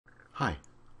Hi,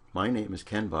 my name is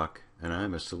Ken Buck, and I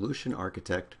am a solution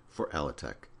architect for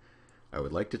Elatec. I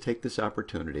would like to take this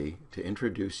opportunity to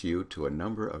introduce you to a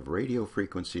number of radio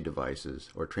frequency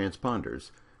devices, or transponders,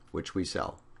 which we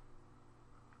sell.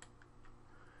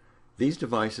 These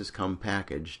devices come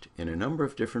packaged in a number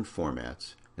of different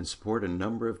formats and support a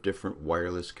number of different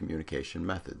wireless communication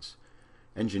methods.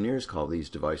 Engineers call these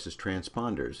devices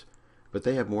transponders, but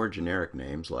they have more generic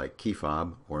names like key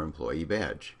fob or employee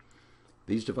badge.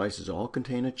 These devices all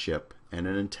contain a chip and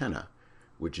an antenna,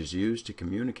 which is used to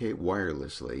communicate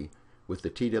wirelessly with the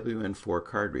TWN4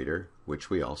 card reader, which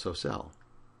we also sell.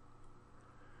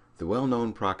 The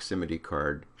well-known proximity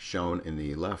card shown in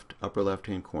the upper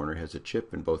left-hand corner has a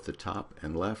chip in both the top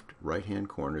and left right-hand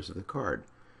corners of the card.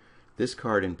 This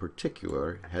card in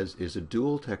particular is a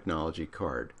dual technology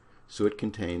card, so it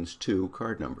contains two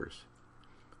card numbers.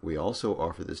 We also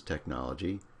offer this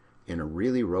technology in a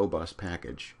really robust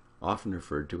package, often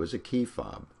referred to as a key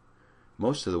fob.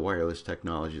 Most of the wireless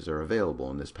technologies are available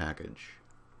in this package.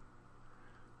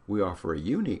 We offer a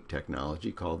unique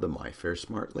technology called the Mifare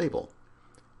Smart Label.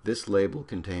 This label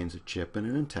contains a chip and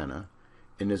an antenna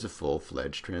and is a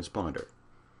full-fledged transponder.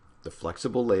 The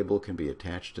flexible label can be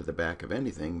attached to the back of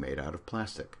anything made out of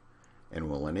plastic and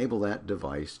will enable that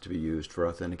device to be used for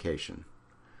authentication.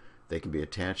 They can be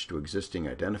attached to existing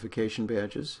identification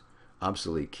badges,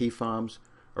 obsolete key fobs,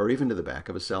 or even to the back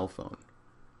of a cell phone.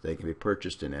 They can be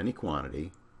purchased in any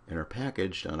quantity and are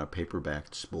packaged on a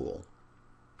paper-backed spool.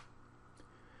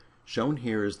 Shown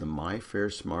here is the Mifare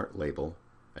Smart Label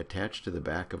attached to the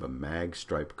back of a mag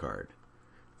stripe card.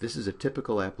 This is a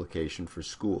typical application for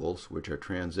schools which are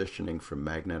transitioning from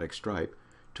magnetic stripe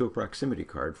to a proximity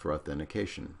card for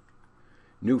authentication.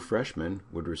 New freshmen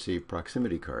would receive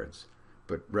proximity cards,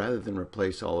 but rather than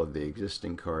replace all of the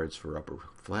existing cards for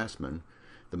upperclassmen,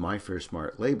 the Mifare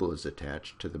Smart Label is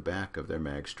attached to the back of their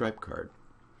mag stripe card.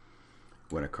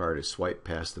 When a card is swiped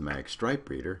past the mag stripe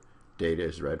reader, data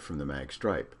is read from the mag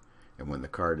stripe, and when the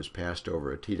card is passed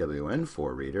over a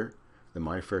TWN4 reader, the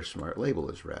Mifare Smart Label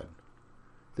is read.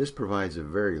 This provides a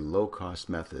very low-cost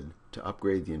method to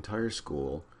upgrade the entire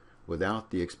school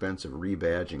without the expense of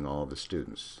rebadging all of the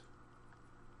students.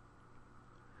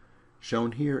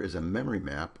 Shown here is a memory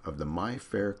map of the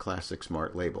Mifare Classic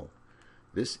Smart Label.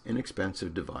 This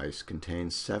inexpensive device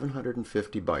contains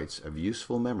 750 bytes of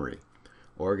useful memory,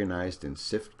 organized in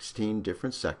 16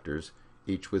 different sectors,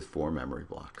 each with 4 memory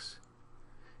blocks.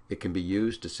 It can be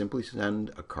used to simply send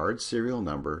a card serial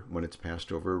number when it's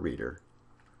passed over a reader.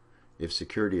 If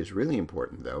security is really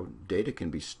important, though, data can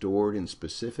be stored in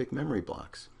specific memory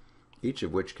blocks, each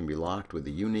of which can be locked with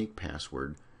a unique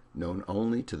password known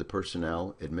only to the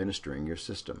personnel administering your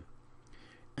system.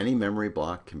 Any memory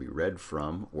block can be read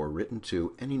from or written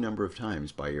to any number of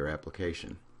times by your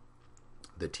application.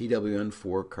 The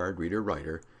TWN4 card reader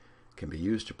writer can be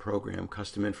used to program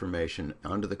custom information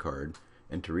onto the card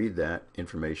and to read that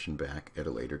information back at a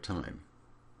later time.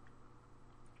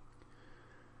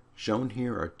 Shown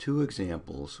here are 2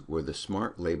 examples where the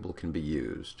Smart Label can be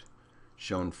used.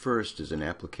 Shown first is an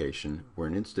application where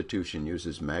an institution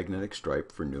uses magnetic stripe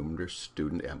for numerous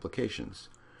student applications.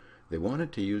 They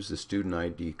wanted to use the student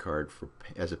ID card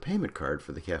as a payment card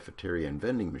for the cafeteria and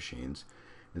vending machines,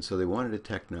 and so they wanted a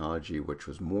technology which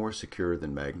was more secure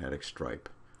than magnetic stripe.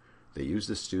 They used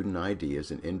the student ID as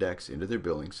an index into their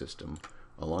billing system,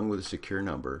 along with a secure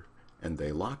number, and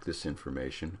they locked this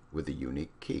information with a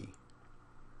unique key.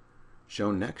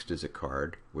 Shown next is a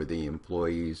card where the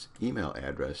employee's email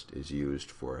address is used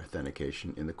for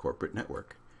authentication in the corporate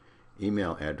network.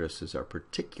 Email addresses are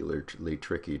particularly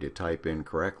tricky to type in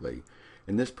correctly,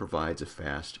 and this provides a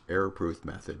fast, error-proof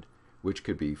method, which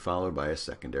could be followed by a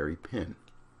secondary PIN.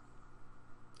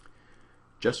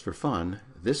 Just for fun,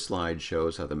 this slide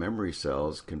shows how the memory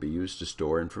cells can be used to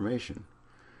store information.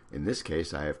 In this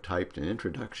case, I have typed an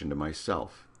introduction to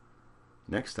myself.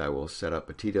 Next, I will set up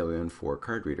a TWN4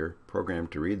 card reader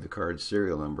programmed to read the card's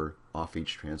serial number off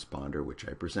each transponder which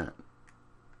I present.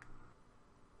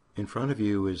 In front of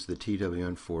you is the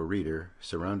TWN4 reader,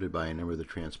 surrounded by a number of the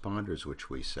transponders which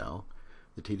we sell.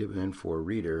 The TWN4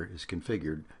 reader is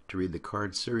configured to read the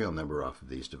card serial number off of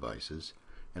these devices,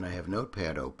 and I have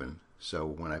Notepad open, so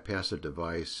when I pass a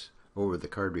device over the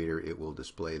card reader, it will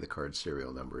display the card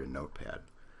serial number in Notepad.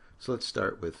 So let's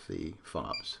start with the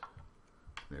Fobs.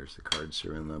 There's the card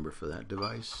serial number for that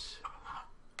device.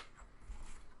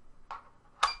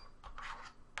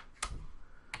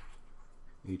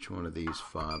 Each one of these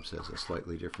fobs has a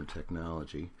slightly different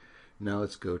technology. Now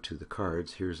let's go to the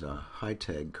cards. Here's a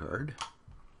high-tag card.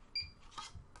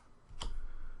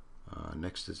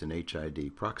 Next is an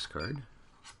HID prox card.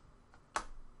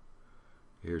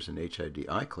 Here's an HID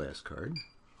I-class card.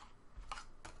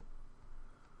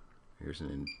 Here's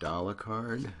an Indala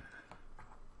card.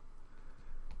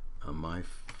 A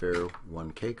Mifare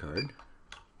 1K card.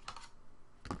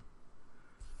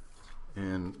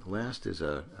 And last is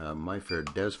a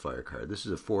Mifare Desfire card. This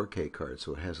is a 4K card,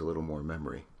 so it has a little more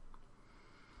memory.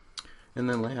 And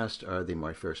then last are the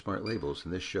Mifare Smart Labels,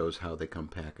 and this shows how they come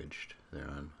packaged. They're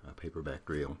on a paperback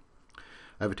reel.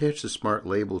 I've attached the Smart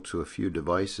Label to a few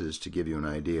devices to give you an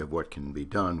idea of what can be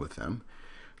done with them.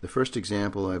 The first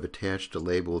example, I've attached a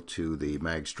label to the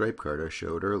Mag Stripe card I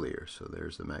showed earlier. So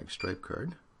there's the Mag Stripe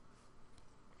card.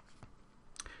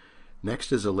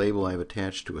 Next is a label I've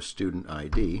attached to a student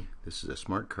ID. This is a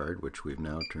smart card, which we've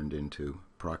now turned into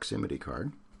proximity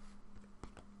card.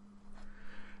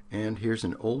 And here's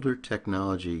an older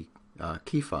technology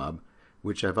key fob,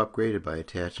 which I've upgraded by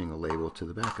attaching a label to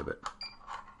the back of it.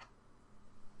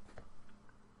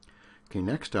 Okay,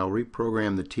 next I'll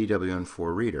reprogram the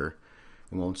TWN4 reader,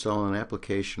 and we'll install an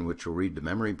application which will read the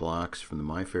memory blocks from the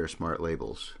Mifare Smart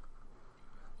Labels.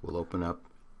 We'll open up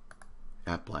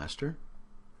App Blaster,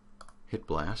 hit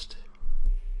Blast,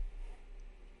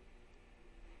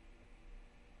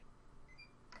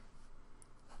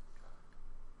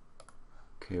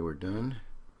 okay, we're done.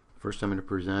 First I'm going to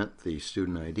present the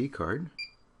student ID card,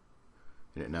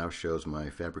 and it now shows my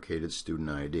fabricated student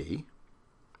ID.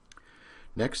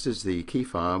 Next is the key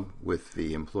fob with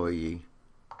the employee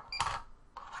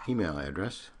email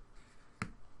address.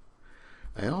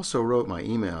 I also wrote my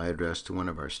email address to one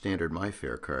of our standard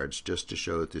Mifare cards just to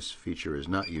show that this feature is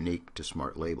not unique to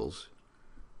Smart Labels.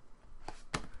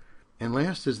 And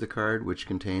last is the card which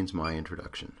contains my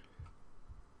introduction.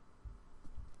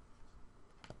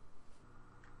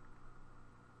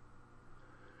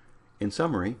 In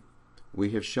summary,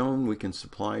 we have shown we can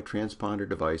supply transponder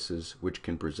devices which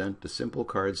can present the simple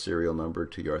card serial number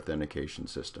to your authentication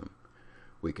system.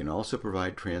 We can also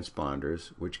provide transponders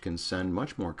which can send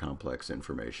much more complex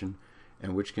information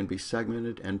and which can be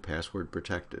segmented and password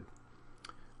protected.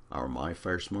 Our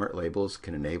Mifare Smart Labels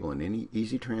can enable an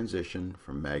easy transition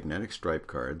from magnetic stripe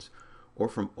cards or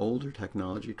from older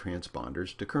technology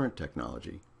transponders to current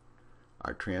technology.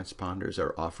 Our transponders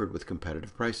are offered with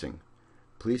competitive pricing.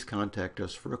 Please contact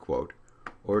us for a quote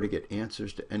or to get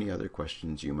answers to any other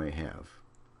questions you may have.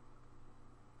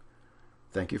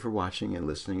 Thank you for watching and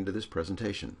listening to this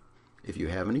presentation. If you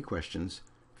have any questions,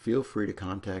 feel free to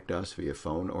contact us via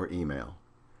phone or email.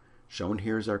 Shown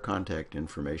here is our contact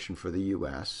information for the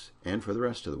U.S. and for the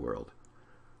rest of the world.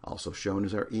 Also shown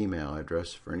is our email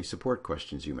address for any support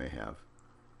questions you may have.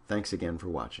 Thanks again for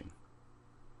watching.